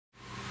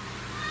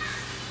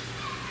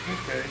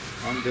Okay,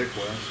 I'm Dick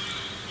West.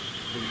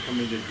 Been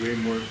coming to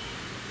DreamWorks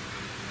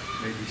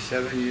maybe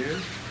 7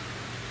 years.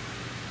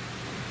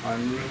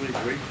 I'm really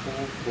grateful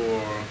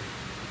for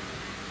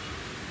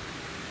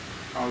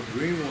how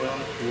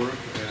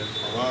DreamWorks has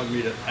allowed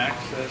me to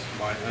access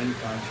my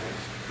unconscious.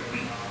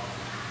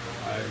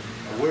 I'm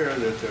aware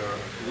that there are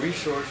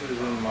resources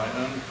in my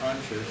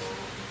unconscious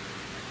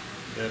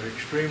that are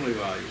extremely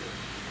valuable.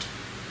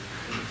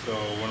 And so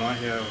when I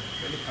have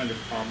any kind of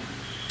problem,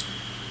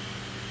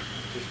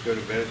 I just go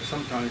to bed,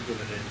 sometimes with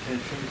an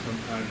intention,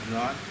 sometimes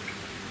not,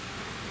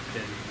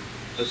 and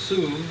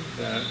assume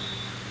that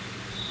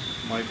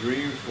my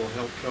dreams will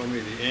help tell me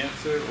the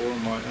answer, or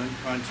my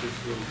unconscious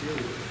will deal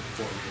with it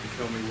for me and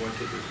tell me what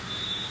to do.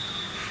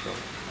 So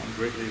I'm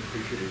greatly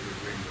appreciative of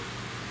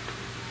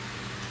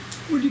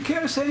DreamWorks. Would you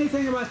care to say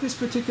anything about this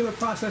particular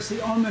process,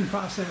 the Ullman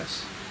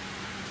process?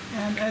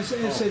 And as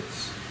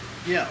it's...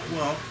 Yeah,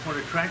 well, what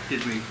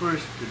attracted me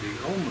first to the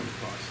Ullman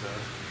process,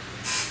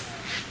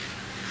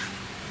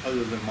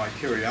 other than my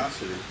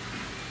curiosity,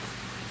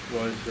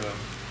 was the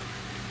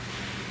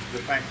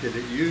fact that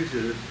it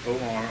uses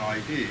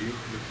ORID,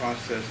 the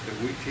process that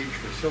we teach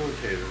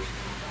facilitators.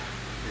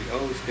 The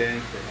O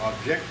stands for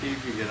objective.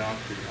 You get out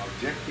the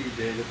objective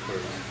data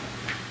first,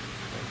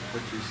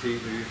 what you see,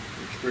 the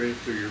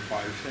experience through your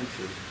five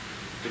senses.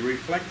 The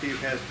reflective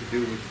has to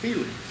do with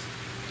feelings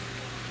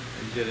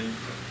and getting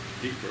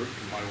deeper,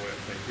 to my way of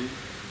thinking.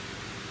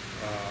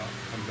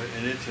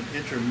 And it's an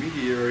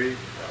intermediary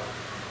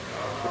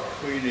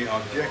between the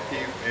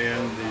objective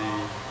and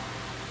the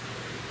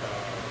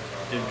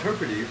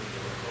interpretive,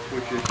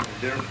 which is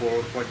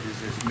therefore what does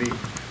this mean?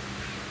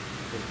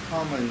 The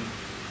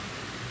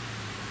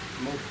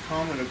most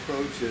common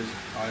approach is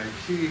I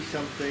see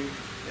something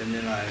and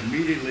then I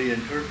immediately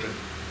interpret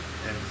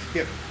and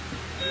skip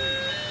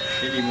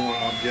any more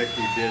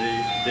objective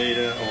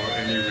data or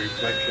any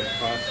reflection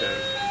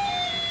process.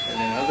 And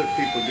then other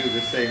people do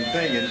the same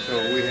thing, and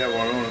so we have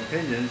our own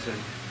opinions, and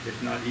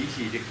it's not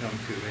easy to come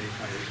to any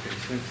kind of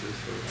consensus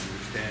or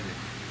understanding.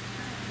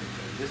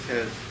 This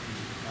has,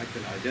 I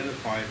can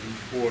identify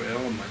these four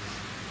elements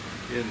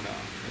in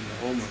the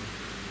Ullman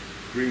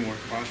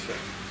DreamWorks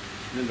process.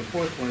 And then the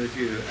fourth one is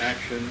either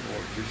action or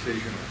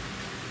decisional.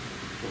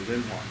 So then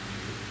what?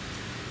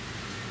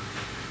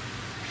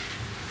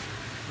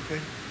 Okay.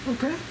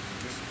 Okay.